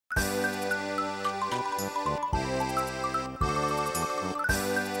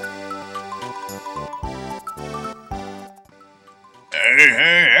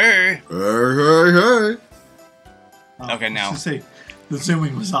Hey. Hey, hey, hey. Okay, now. Say, the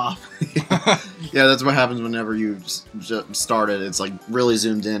zooming was off. Yeah, that's what happens whenever you start it. It's like really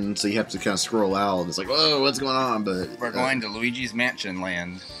zoomed in, so you have to kind of scroll out. It's like, whoa, what's going on? But We're going to Luigi's Mansion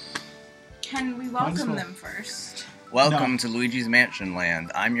Land. Can we welcome them first? Welcome to Luigi's Mansion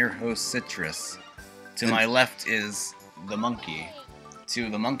Land. I'm your host, Citrus. To my left is the monkey. To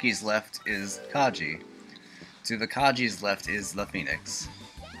the monkey's left is Kaji. To the Kaji's left is the Phoenix.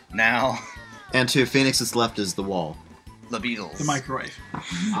 Now... And to Phoenix's left is the wall. The Beatles. The microwave.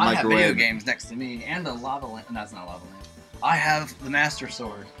 I have video games next to me, and a lava lamp. No, it's not a lava lamp. I have the Master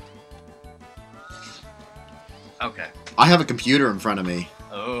Sword. Okay. I have a computer in front of me.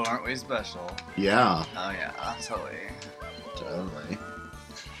 Oh, aren't we special? Yeah. Oh yeah, totally. Totally.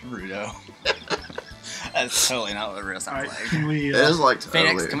 Rudo. That's totally not what it real sounds like. Can we, It is like totally.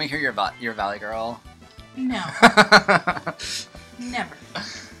 Phoenix, can we hear your Valley Girl? No. Never.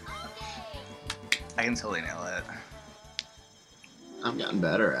 I can totally nail it. I'm getting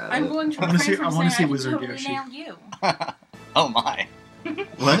better at it. I'm going to I wanna refrain see- from I wanna saying see Wizard totally Yoshi. nailed you. Oh my.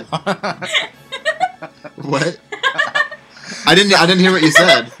 What? What? I didn't hear what you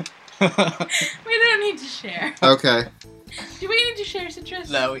said. We don't need to share. Okay. Do we need to share, Citrus?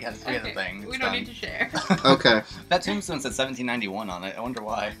 No, we have a Okay, thing. We It's don't done. need to share. Okay. That tombstone said 1791 on it. I wonder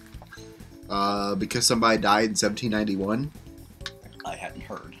why. Because somebody died in 1791. I hadn't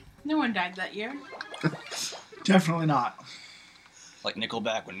heard. No one died that year. Definitely not. Like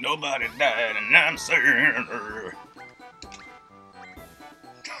Nickelback when nobody died and I'm saying.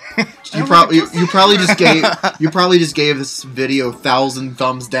 You probably just gave this video 1,000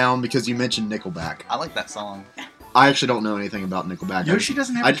 thumbs down because you mentioned Nickelback. I like that song. I actually don't know anything about Nickelback. Yoshi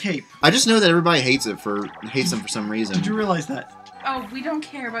doesn't have a cape. I just know that everybody hates them for some reason. Did you realize that? Oh, we don't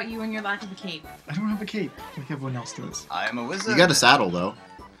care about you and your lack of a cape. I don't have a cape like everyone else does. I am a wizard. You got a saddle though.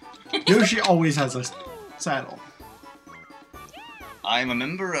 Yoshi always has a saddle. I am a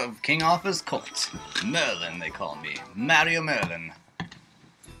member of King Arthur's cult. Merlin, they call me. Mario Merlin.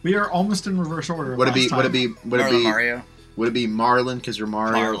 We are almost in reverse order. Would it be Mario? Would it be Marlin because you're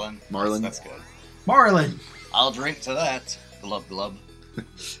Mario? Marlin. That's good. Marlin. I'll drink to that. Glub glub.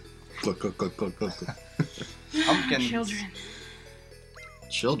 Glug, glug, glug, glug, glug, glug. Pumpkins.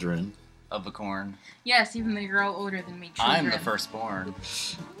 Children of the corn. Yes, even though you're all older than me. Children. I'm the firstborn.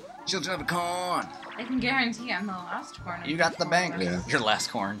 Children of the corn. I can guarantee I'm the last corn. You got the bank. Yeah. You're last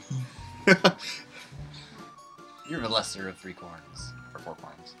corn. You're the lesser of 3 corns. Or 4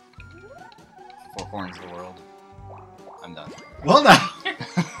 corns. 4 corns of the world. I'm done. Well now.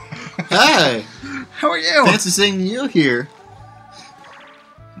 Hey, How are you? fancy seeing you here.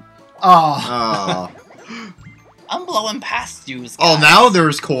 Oh. Oh, I'm blowing past you, guys. oh, now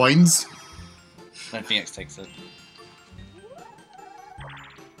there's coins. Then Phoenix takes it.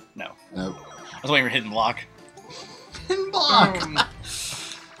 No. Nope. I was waiting for hidden block. Boom.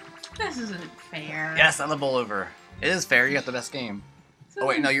 This isn't fair. Yes, I love bowl over. It is fair. You got the best game. This Oh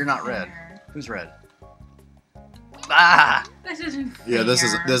wait, no, isn't you're not red. fair. Who's red? Ah! This isn't fair. Yeah, this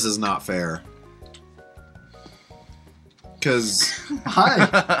is not fair. Cause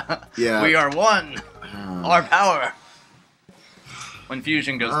Hi. yeah, We are one. Our power. When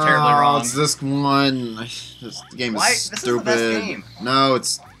fusion goes terribly wrong. It's this one. This game is Why? This is the stupid. best game. No,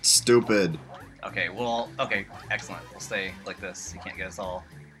 it's stupid. Okay, well, okay, excellent. We'll stay like this. You can't get us all.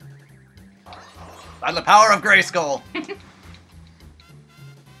 By the power of Grayskull!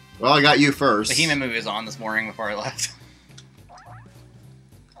 Well, I got you first. The He-Man movie was on this morning before I left.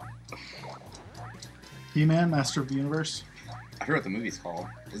 He-Man, Master of the Universe. I forgot what the movie's called.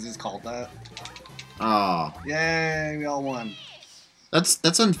 Is this called that? Oh, Yay, we all won.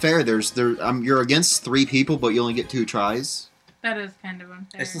 that's unfair. You're against 3 people, but you only get 2 tries. That is kind of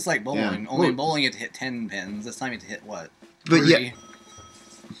unfair. It's just like bowling. Yeah. Only in Well- bowling you have to hit 10 pins. This time you have to hit what? But 3? yeah,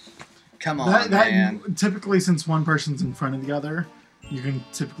 Come on, That man. typically, since one person's in front of the other, you can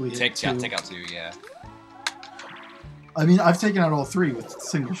typically hit Take 2. out 2, yeah. I mean, I've taken out all 3 with a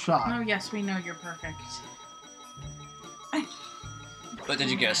single shot. Oh yes, we know you're perfect. But did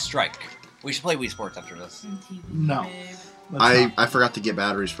you get a strike? We should play Wii Sports after this. No. Babe. Let's not. I forgot to get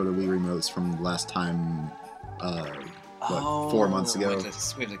batteries for the Wii remotes from last time. 4 months ago. We have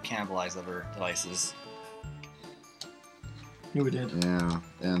to cannibalize other devices. Yeah, we did. Yeah,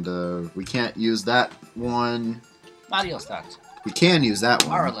 and we can't use that one. Mario stats. We can use that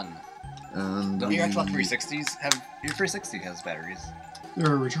one. Marlin. And Don't your Xbox 360s have... Your 360 has batteries.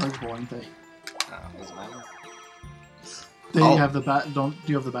 They're rechargeable, aren't they? Doesn't matter. They Oh. have the do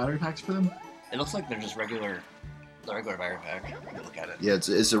you have the battery packs for them? It looks like they're just regular... The regular battery pack. If you look at it. Yeah,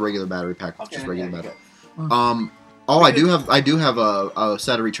 it's a regular battery pack. It's Okay, just then, regular yeah, battery. Oh, I do have a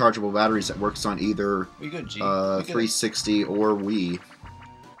set of rechargeable batteries that works on either We good, G. 360 or Wii.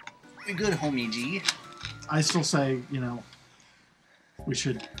 We good, homie G. I still say, you know, we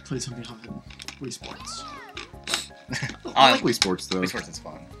should play something other than Wii Sports. I like Wii Sports though. Wii Sports is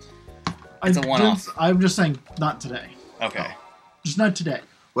fun. It's a one-off. I'm just saying, not today. Okay. Just not today.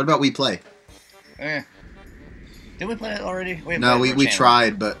 What about Wii Play? Did we play it already? No, we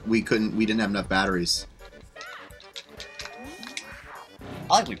tried, but we couldn't. We didn't have enough batteries.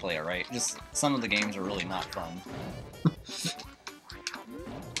 I like Wii Play it, right? Just some of the games are really not fun.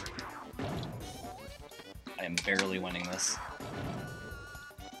 I am barely winning this.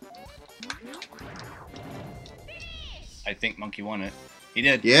 I think Monkey won it. He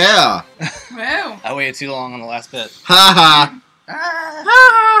did. Yeah. Wow. I waited too long on the last bit. Ha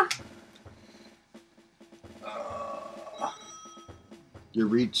ha. You're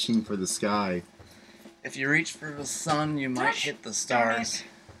reaching for the sky. If you reach for the sun, you might hit the stars.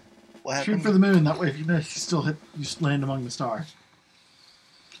 What happened? Shoot for the moon. That way, if you miss, you still hit. You land among the stars.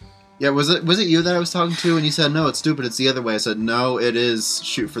 Yeah, was it you that I was talking to and you said no, it's stupid, it's the other way. I said no, it is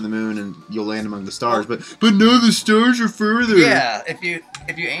shoot for the moon and you'll land among the stars, but no, the stars are further. Yeah, if you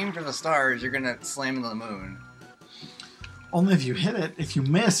aim for the stars, you're gonna slam into the moon. Only if you hit it. If you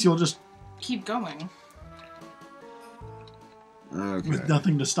miss, you'll just Keep going. Okay. with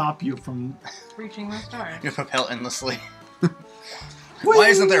nothing to stop you from. Reaching the stars. You propel endlessly. Why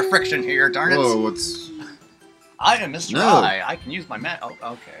isn't there friction here, darn it? Whoa, what's... I am Mr. No. I can use my mat. Oh,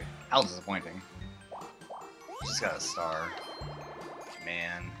 okay. How disappointing. Just got a star.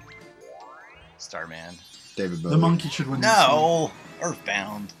 Man. Starman. David Bowie. The monkey should win. this No!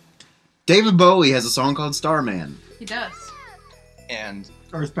 Earthbound. David Bowie has a song called Starman. He does. And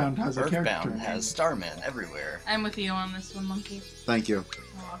one. Earthbound has a character. Earthbound has Starmen everywhere. I'm with you on this one, Monkey. Thank you.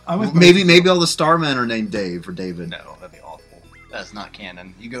 I'm with Maybe all the Starmen are named Dave or David. No, that'd be awful. That's not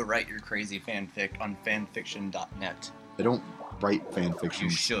canon. You go write your crazy fanfic on fanfiction.net. They don't write fan fiction.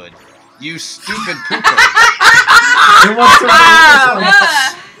 You should. You stupid pooper. It wants to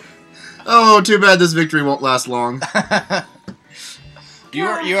Ah! Oh, too bad this victory won't last long. You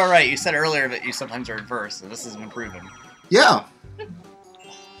are right. You said earlier that you sometimes are adverse, so this has been proven. Yeah.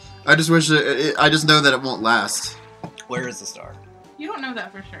 I just wish I just know that it won't last. Where is the star? You don't know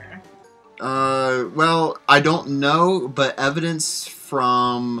that for sure. Well, I don't know, but evidence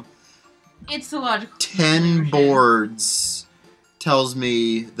from It's the logical 10 conclusion. boards tells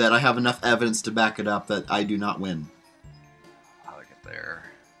me that I have enough evidence to back it up that I do not win. How do I get there?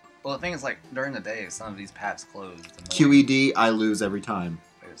 Well, the thing is, like, during the day, some of these paths closed. And QED, I lose every time.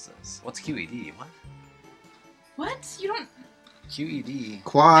 Where's this? What's QED? What? What? You don't QED?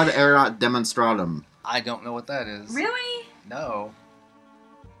 Quad erat demonstratum. I don't know what that is. really? No.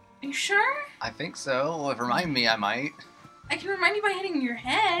 Are you sure? I think so. Well, if you remind me, I might. I can remind you by hitting your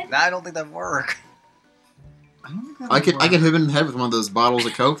head. Nah, I don't think that'd work. I don't think that I would could work. hit him in the head with one of those bottles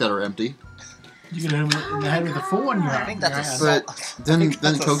of Coke that are empty. You could hit him in the head with a full one. You I have. I think that's Your assault. hand. But then think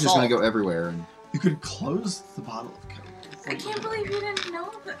that's Coke's just gonna go assault. everywhere. And You could close the bottle of Coke. I can't believe you didn't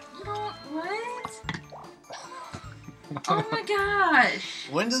know that. You don't. What? Oh my gosh.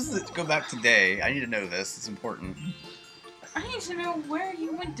 When does it go back to day? I need to know this. It's important. I need to know where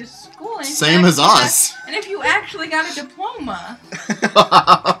you went to school. And if you same as actually us. got- and if you actually got a diploma.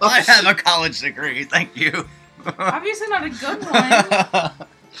 I have a college degree. Thank you. Obviously not a good one.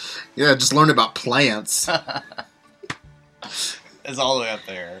 Yeah, just learn about plants. It's all the way up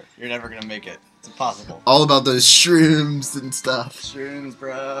there. You're never gonna make it. It's impossible. All about those shrooms and stuff. Shrooms,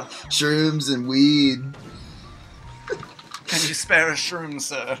 bro. Shrooms and weed. Can you spare a shroom,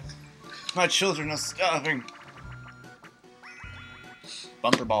 sir? My children are starving.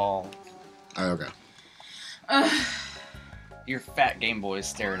 Bumper ball. Oh, okay. Ugh. Your fat Game Boy is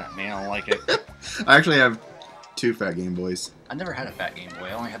staring at me. I don't like it. I actually have 2 fat Game Boys. I never had a fat Game Boy.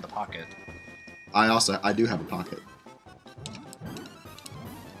 I only had the Pocket. I do have a pocket.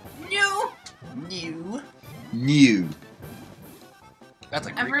 No. New. That's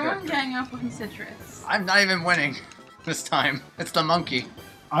a great Everyone character. gang up on Citrus. I'm not even winning this time. It's the monkey.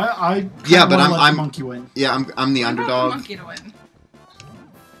 I Yeah, but wanna let I'm- the monkey win. Yeah, I'm the I want the underdog. monkey to win.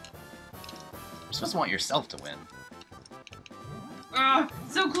 You're supposed to want yourself to win. Ugh,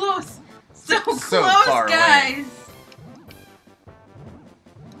 so close. So So close, far away. guys.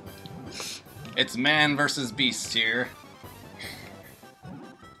 It's man versus beast here.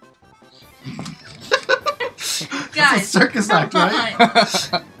 Guys, circus come act,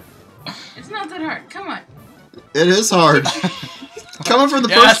 right? on. It's not that hard. Come on. It is hard. Coming from the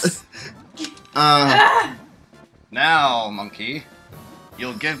Yes! first. Ah! Now, monkey,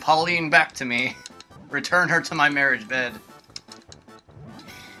 you'll give Pauline back to me. Return her to my marriage bed.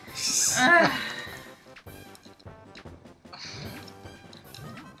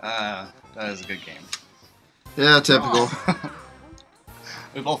 That is a good game. Yeah, typical.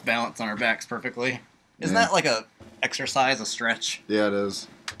 We both balance on our backs perfectly. Isn't that like a exercise, a stretch? Yeah, it is.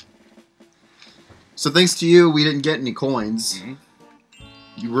 So thanks to you, we didn't get any coins. Mm-hmm.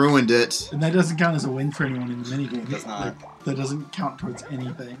 You ruined it. And that doesn't count as a win for anyone in the minigame. It does not. That doesn't count towards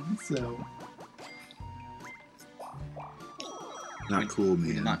anything, so... Not cool, man.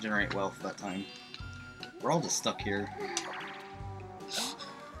 We did not generate wealth that time. We're all just stuck here.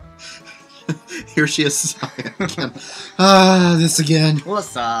 Here she is sighing again. Ah, this again. What a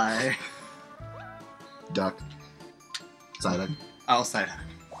sigh. Duck. Side Outside.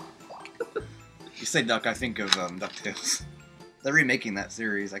 You say duck, I think of DuckTales. They're remaking that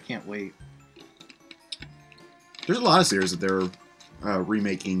series. I can't wait. There's a lot of series that they're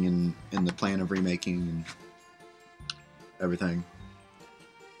remaking and in the plan of remaking and everything.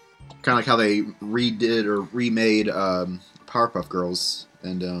 Kind of like how they redid or remade Powerpuff Girls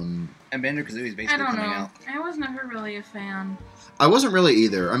and Banjo-Kazooie is I basically don't coming know. out. I was never really a fan. I wasn't really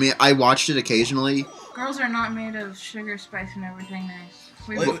either. I mean, I watched it occasionally. Girls are not made of sugar, spice, and everything nice.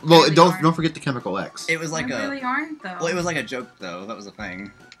 We Well, Well, really don't aren't. forget the Chemical X. It was like We a... really aren't, though. Well, it was like a joke, though. That was the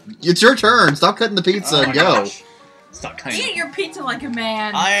thing. It's your turn. Stop cutting the pizza Oh and my go. gosh. Stop cutting Eat it. your pizza like a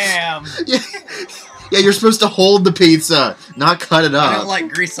man. I am. Yeah. Yeah, you're supposed to hold the pizza, not cut it I up. don't like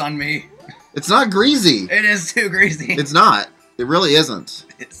grease on me. It's not greasy. It is too greasy. It's not. It really isn't.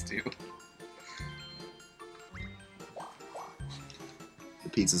 It's too. The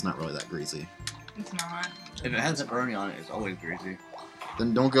pizza's not really that greasy. It's not. If it has pepperoni on it, it's always greasy.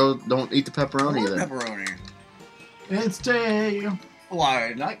 Then don't eat the pepperoni I either. love pepperoni. It's day!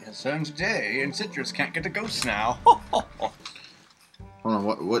 Why, night has turned to day, and Citrus can't get a ghost now. Hold on,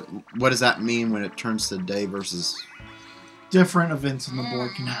 what does that mean when it turns to day versus... Different events on the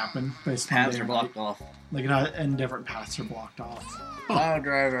board can happen based on Paths day are and blocked night. off. Like, and different paths are blocked off. Pile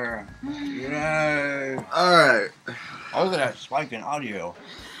driver. Yay. Alright. Oh, look at that spike in audio.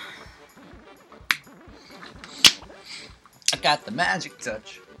 I got the magic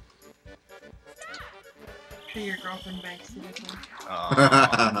touch. Sure your girlfriend begs you to.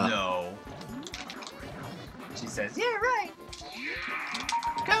 No. She says, yeah, right.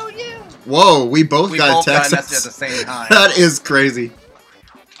 Go you. Whoa, we both We got both a text. got a message at the same time. That is crazy.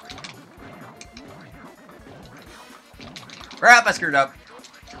 Crap, I screwed up.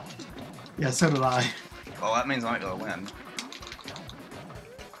 Yeah, so did I. Well, that means I might be able to win.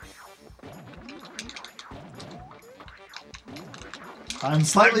 I'm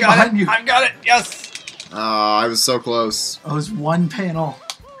slightly behind you. I got it. Yes. Oh, I was so close. Oh, it's one panel.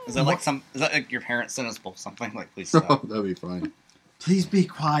 Is that like some? Is that like your parents sent us both something? Like, please stop. That'd be fine. Please be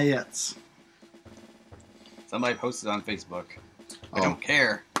quiet. Somebody posted on Facebook. I Oh. don't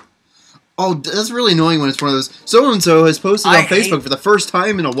care. Oh, that's really annoying when it's one of those. So and so has posted I on Facebook hate- for the first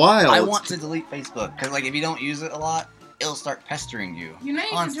time in a while. I want to delete Facebook because, like, if you don't use it a lot, it'll start pestering you. You know you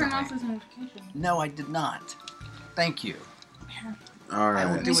can turn constantly. off those notifications. No, I did not. Thank you. All I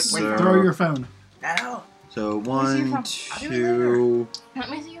will right. do it So, later. Throw your phone. Ow. so Let me see your 1, phone. I'll do it 2, Let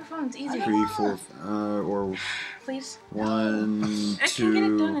me see your phone. It's easy. 3, 4, or Please. 1, I can get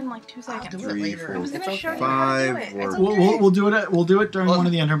it done 2. in like 2 seconds. do it 3, later. 4, I was gonna show you 5, how to do it. or- It's We'll do it. We'll do it during Well, one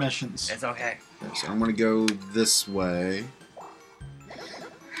of the intermissions. It's okay. So I'm gonna go this way.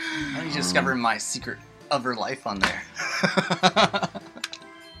 I'm just discovering my secret other life on there.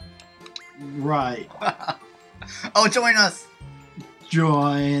 Right. Oh, join us.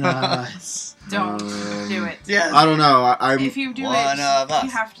 Join us. Don't do it. Yes. I don't know. I'm If you do One it, of us. you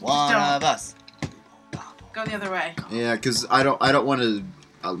have to One don't of us. go the other way. yeah, because I don't want to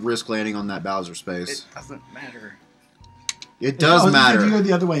risk landing on that Bowser It space. doesn't matter. It does If you go matter.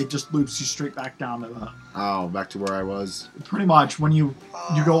 the other way, it just loops you straight back down to the. Oh, back to where I was. Pretty much when you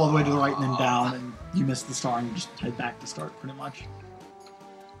go all the way to the right and then down, and you miss the star, and you just head back to start. Pretty much.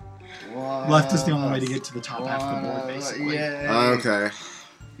 Left is the only way to get to the top half of the board, basically. Yay. Okay.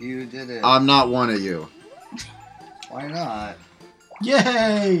 You did it. I'm not one of you. Why not?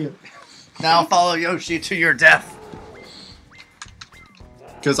 Yay! Now follow Yoshi to your death.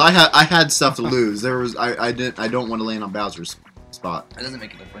 Because I had stuff to lose. I don't want to land on Bowser's spot. It doesn't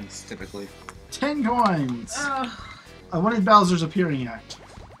make a difference, typically. 10 coins. Ugh. I wanted Bowser's Appearing Act.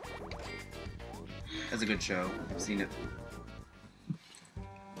 It's a good show. I've seen it.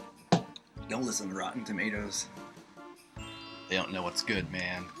 Don't listen to Rotten Tomatoes. They don't know what's good,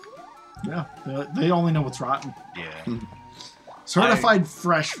 man. Yeah, they only know what's rotten. Yeah. Certified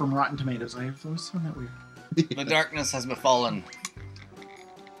fresh from Rotten Tomatoes. I always found that weird. The darkness has befallen.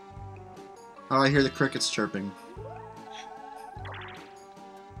 Oh, I hear the crickets chirping.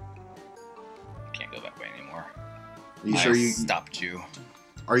 Can't go that way anymore. Are you sure you stopped you?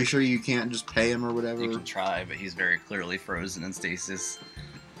 Are you sure you can't just pay him or whatever? You can try, but he's very clearly frozen in stasis.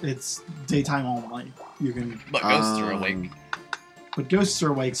 It's daytime only. You can, But ghosts are awake. but ghosts are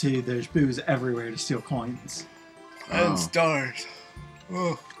awake too. There's booze everywhere to steal coins. And stars.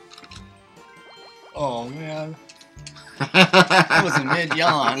 Oh man. I was in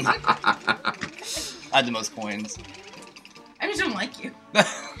mid-yawn. I had the most coins. I just don't like you.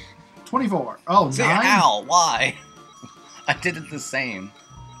 24. Oh, Say, 9? ow, why? I did it the same.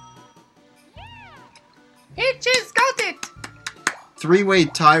 Peaches got it! 3-way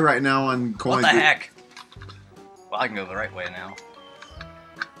tie right now on coins. What the heck? Well, I can go the right way now.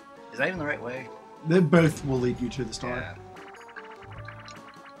 Is that even the right way? They both will lead you to the star. Yeah.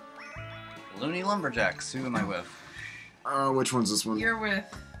 Looney Lumberjacks, who am I with? Which one's this one? You're with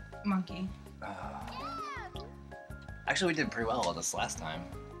Monkey. Actually, we did pretty well on this last time.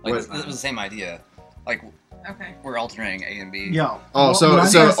 Like, What? this was the same idea. Like, Okay. we're alternating A and B. Yeah. Oh, Well, so when I'm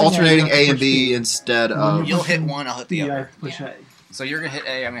so guessing alternating I have to A and push B instead When of. you You'll hit one, I'll hit the B, I other. push Yeah. A. So you're gonna hit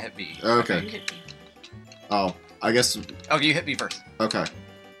A, I'm gonna hit B. You Okay. hit me. Oh, I guess. Oh, you hit B first. Okay.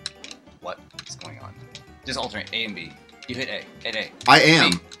 What's going on? Just alternate A and B. You hit A. Hit A. I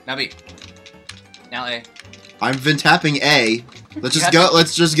am. B. Now B. Now A. I've been tapping A. Let's You just have go. to-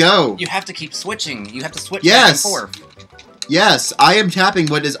 Let's just go. You have to keep switching. You have to switch Yes. back and forth. Yes, I am tapping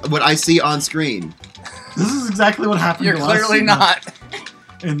what I see on screen. This is exactly what happened You're to us clearly in not.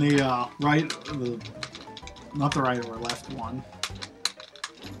 in the not the right or left one.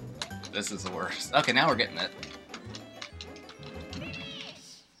 This is the worst. Okay, now we're getting it.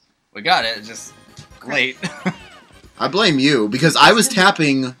 We got it. It's just late. I blame you because I was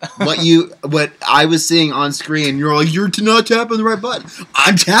tapping what I was seeing on screen. You're like, you're not tapping the right button.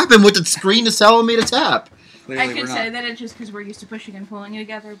 I'm tapping what the screen is telling me to tap. Clearly, I we're could not. say that it's just because we're used to pushing and pulling you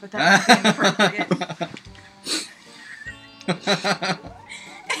together, but that would be inappropriate.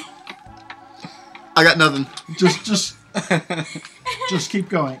 I got nothing. Just keep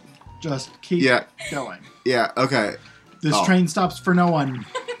going. Just keep going. Yeah. Okay. This Oh. train stops for no one.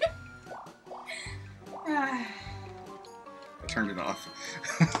 I turned it off.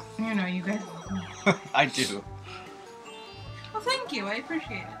 You know, you guys love me. I do. Well, thank you. I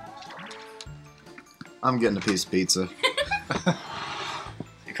appreciate it. I'm getting a piece of pizza.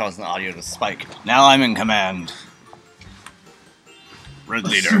 It caused the audio to spike. Now I'm in command. Red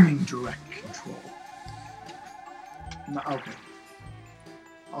leader. Assuming direct control. No, okay.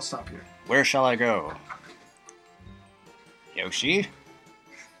 I'll stop here. Where shall I go? Yoshi?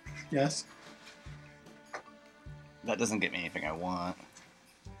 Yes. That doesn't get me anything I want.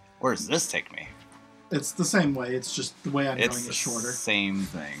 Where does this take me? It's the same way. It's just the way I'm It's going the is shorter. same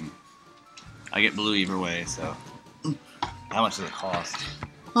thing. I get blue either way, so. How much does it cost?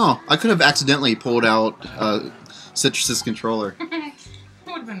 Oh, I could have accidentally pulled out Citrus's controller. It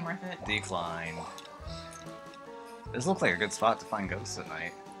would have been worth it. Decline. This looks like a good spot to find ghosts at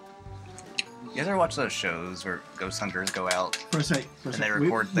night. You ever watch those shows where ghost hunters go out? Press A. Press And they A.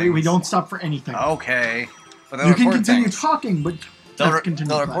 record we things. don't stop for anything. Okay. But they'll you can record continue things. talking, but They'll, have to continue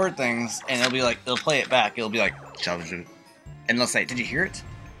they'll playing. record things, and they'll be like, they'll play it back. It'll be like, Jabba-doo. And they'll say, did you hear it?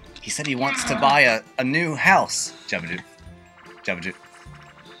 He said he wants to buy a new house. Jabba-doo. Jabba-doo.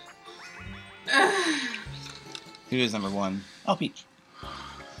 Who is number one? Oh, Peach.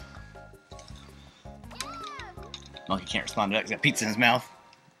 Monkey can't respond to that 'cause he's got pizza in his mouth.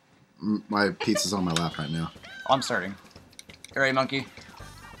 My pizza's on my lap right now. Oh, I'm starting. You ready, Monkey?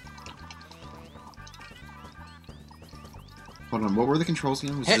 Hold on, what were the controls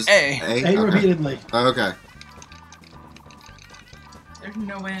again? Was it Hit just A. A Okay. repeatedly. Oh, okay. There's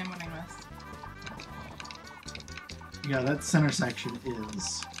no way I'm winning this. Yeah, that center section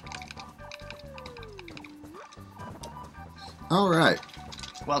is. All right.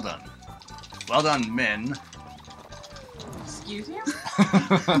 Well done. Well done, men. Excuse you?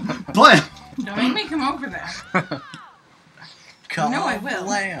 Play! Don't make me come over there. No, I will.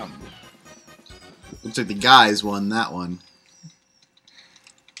 Lamb. Looks like the guys won that one.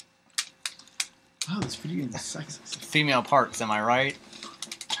 Wow, this video game is sexist. Female parts, am I right?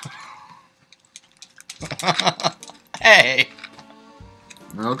 Hey!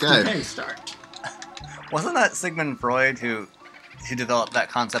 Okay. Okay, start. Wasn't that Sigmund Freud who developed that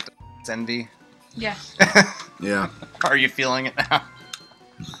concept of envy? Yeah. Yeah. Are you feeling it now?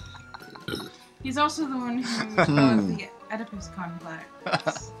 He's also the one who caused the Oedipus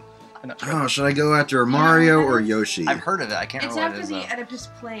complex. I'm not sure. Oh, should I go after Mario or Yoshi? I've heard of it. I can't It's remember what after it is, the though. Oedipus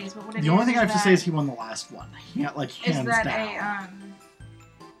plays, but what it The only is thing I have to that- say is he won the last one. Like, is hands that down.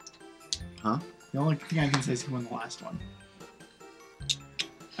 Huh? The only thing I can say is he won the last one.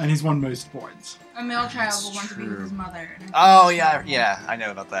 And he's won most boards. A male child That's will want to be true. with his mother. And Oh yeah, I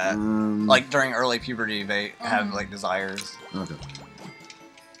know about that. Um, Like during early puberty, they have like desires. Okay.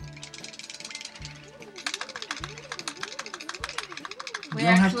 We You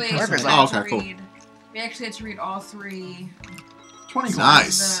don't have to actually press had it. Oh, to okay, cool. read. We actually had to read all 3 20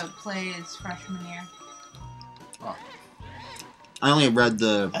 Nice. of the plays freshman year. I only read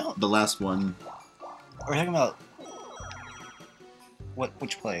the last one. We're talking about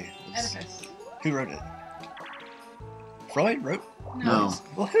which play? Oedipus. Who wrote it? Freud wrote? No.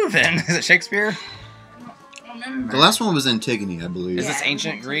 Well, who then? Is it Shakespeare? I don't remember. The last one was Antigone, I believe. Is Yeah, this it was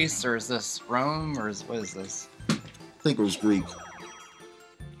ancient Antigone. Greece or is this Rome or what is this? I think it was Greek.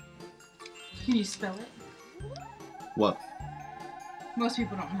 Can you spell it? What? Most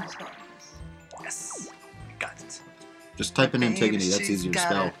people don't know how to spell Oedipus. Yes, got it. Just type in Antigone. That's she's easier to got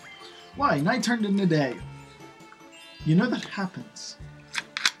spell. it. Why? Night turned into day. You know that happens.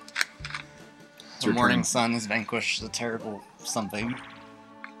 The your morning turn. sun has vanquished the terrible something.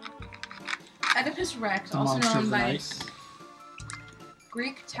 Oedipus Rex, The also monster of known the by night. its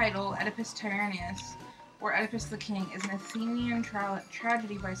Greek title Oedipus Tyrannus, or Oedipus the King, is an Athenian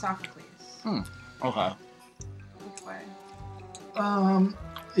tragedy by Sophocles. Okay. Which way?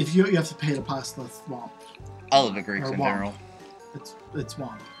 If you have to pay to pass the swamp. All of the Greeks Or in womp. general. It's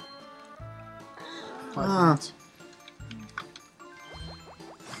swamp. 5 Ah. minutes.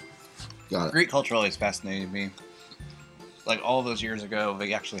 Got it. Greek culture always fascinated me. Like all those years ago,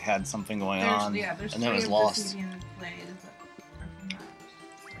 they actually had something going on, There's and then 3 it was of lost. the Theban plays that are from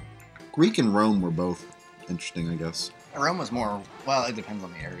that. Greek and Rome were both interesting, I guess. Rome was more, well, it depends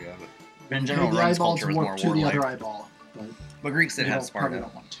on the area, but in Pay general, the Rome's eyeball culture to was warp more to the other warlike. eyeball. But But Greeks did you have probably Sparta.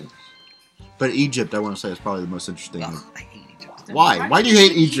 don't want to. But Egypt, I want to say, is probably the most interesting. Ugh, I hate Egypt. Why? Why do you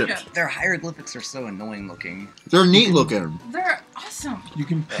hate Egypt? Their hieroglyphics are so annoying looking. They're neat looking. They're awesome. You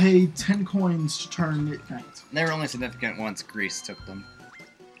can pay 10 coins to turn midnight. They were only significant once Greece took them.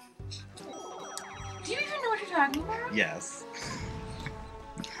 Do you even know what you're talking about? Yes.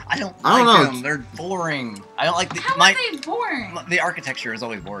 I don't I don't like know. them. They're boring. I don't like the How are they boring? the architecture is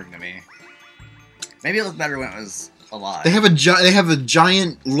always boring to me. Maybe it looked better when it was alive. They have a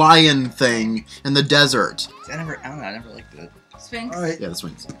giant lion thing in the desert. I don't know. I never liked it. Sphinx. Alright, Yeah, the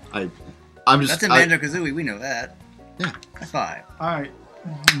swings. I'm just. That's in Banjo Kazooie. We know that. Yeah. That's fine. alright.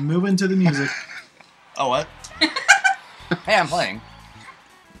 Move into the music. Oh what? Hey, I'm playing.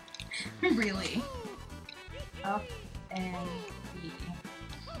 Really? Up and B.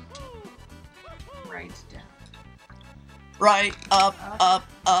 Right down. Right, up, Up,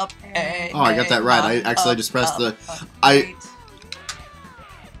 up, A. Oh, I got that right. I actually just pressed the. I.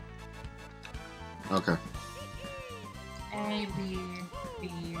 Right. Okay. A, B, B,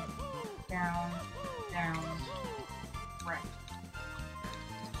 down, down, right.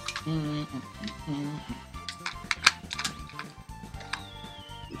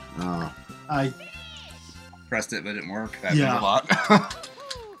 Oh. I Pressed it, but it didn't work. That Yeah. a lot.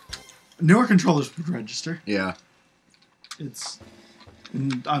 newer controllers would register. Yeah.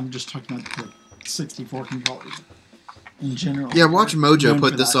 And I'm just talking about the 64 controllers in general. Yeah, Watch Mojo Known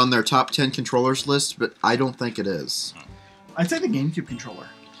put for this that. on their top 10 controllers list, but I don't think it is. I'd say the GameCube controller.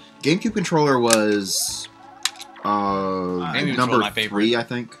 GameCube controller was GameCube number my favorite. 3, I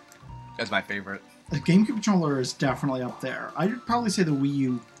think. That's my favorite. The GameCube controller is definitely up there. I'd probably say the Wii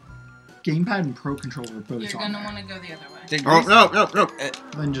U gamepad and Pro controller are both You're on gonna there. want to go the other way. Did Oh Greece, no!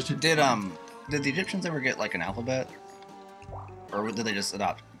 Then just did the Egyptians ever get like an alphabet, or did they just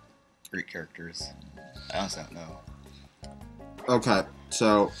adopt Greek characters? I honestly don't know. Okay,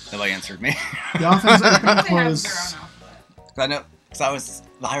 so Nobody answered me. the offensive I think they have their own was alphabet. I know, cause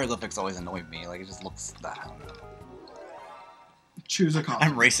the hieroglyphics always annoyed me. Like it just looks. I don't know. choose a copy.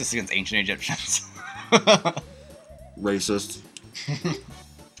 I'm racist against ancient Egyptians. racist.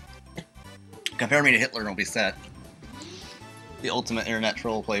 Compare me to Hitler and I'll be set. The ultimate internet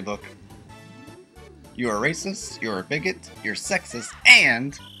troll playbook. You are racist, you're a bigot, you're sexist,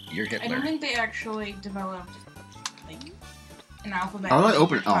 and you're I Hitler. don't think they actually developed like an alphabet. Oh, I like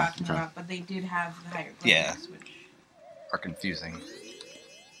open- you're oh, talking okay. about, but they did have the hieroglyphics, Yeah. which Are confusing.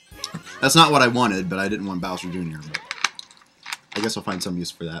 That's not what I wanted, but I didn't want Bowser Jr. But I guess I'll find some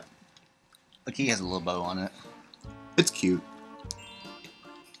use for that. The key has a little bow on it. It's cute.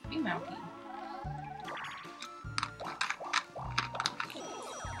 female key.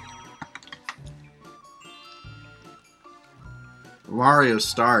 Mario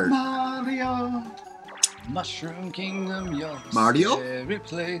start. Mario. Mushroom Kingdom, your Mario? favorite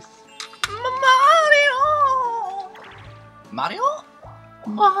place. Mario! Mario?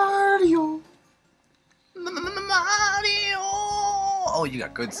 Mario. Mario! Oh, you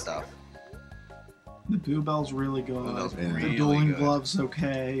got good stuff. The Boo Bell's really good. Boo Bell's The really Dueling good. Glove's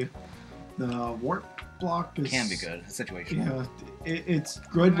okay. The Warp Block is... Can be good. Situational. Yeah, it's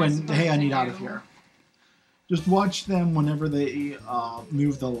good when, hey, I need out of here. Just watch them whenever they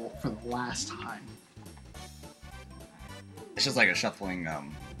move for the last time. It's just like a shuffling.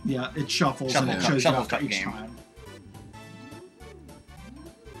 Yeah, it shuffles Shuffle and it cup- shows you shuffle after cup each game. time.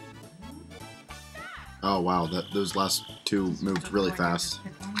 Oh wow, those last two moved really fast.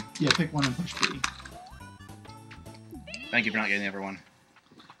 Yeah, pick one and push B. Thank you for not getting everyone.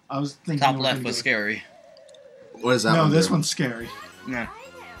 I was thinking Top we were left gonna was go- scary. What is that? No, one this do? one's scary. No.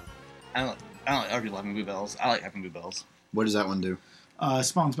 I don't like other people having Boo Bells. I like having Boo Bells. What does that one do?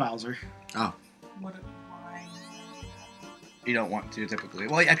 Spawns Bowser. Oh, Why? You don't want to typically.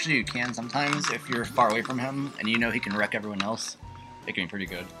 Well, actually, you can sometimes if you're far away from him and you know he can wreck everyone else. It can be pretty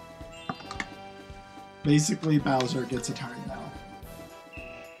good. Basically, Bowser gets a turn now.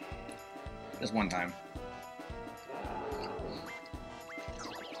 Just one time.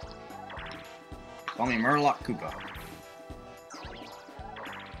 Call me Murloc Koopa.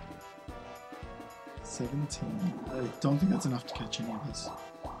 17. I don't think that's enough to catch any of us.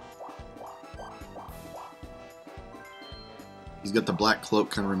 he's got the black cloak.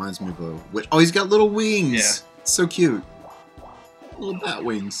 Kind of reminds me of a witch. Oh, he's got little wings. Yeah. So cute. Little bat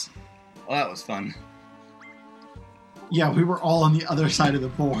wings. Well, that was fun. Yeah, we were all on the other side of the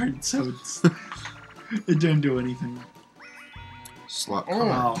board, so it didn't do anything. Slot.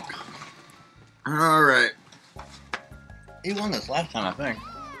 Oh. car. Oh, All right. He won this last time, I think.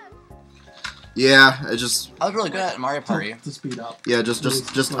 Yeah, I just I was really good at Mario Party. to speed up. just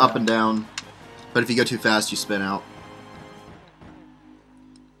slow up down. and down. But if you go too fast, you spin out.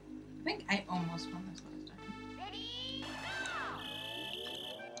 I think I almost won this last time.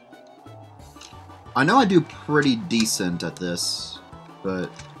 I know I do pretty decent at this, but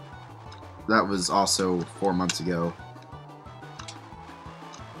that was also 4 months ago.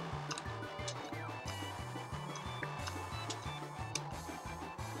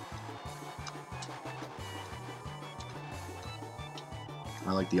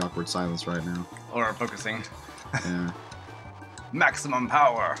 I like the awkward silence right now. Or focusing. Yeah. Maximum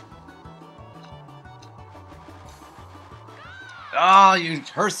power. Ah, you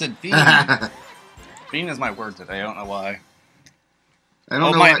cursed fiend. I Fiend is my word today. I don't know why. don't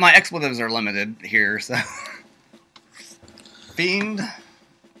Oh, know. my expletives are limited here, so. Fiend.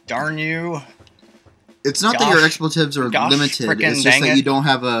 Darn you. It's not that your Gosh. expletives are Gosh, limited. frickin' It's just dang that it. you don't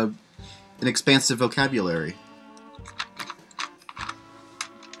have an expansive vocabulary.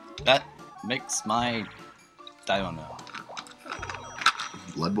 That makes my. I don't know.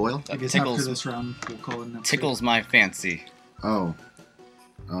 Blood boil? I That guess tickles, after this round, we'll call it next tickles my fancy. Oh.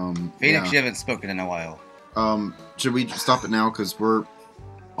 Phoenix, yeah. you haven't spoken in a while. Should we stop it now? Because we're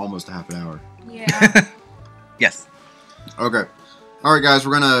almost a half an hour. Yeah. Yes. Okay. Alright, guys,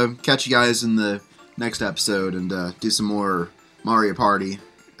 we're going to catch you guys in the next episode and do some more Mario Party.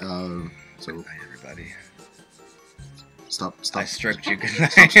 So, Good night, everybody. stop I stroked you. Good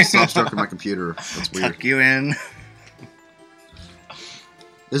night. stop stroking my computer. That's weird. Tuck you in.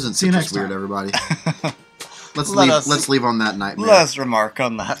 Isn't See you Citrus next weird, time. everybody? Let us- Let's leave on that nightmare. Let's remark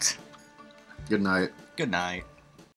on that. Good night. Good night.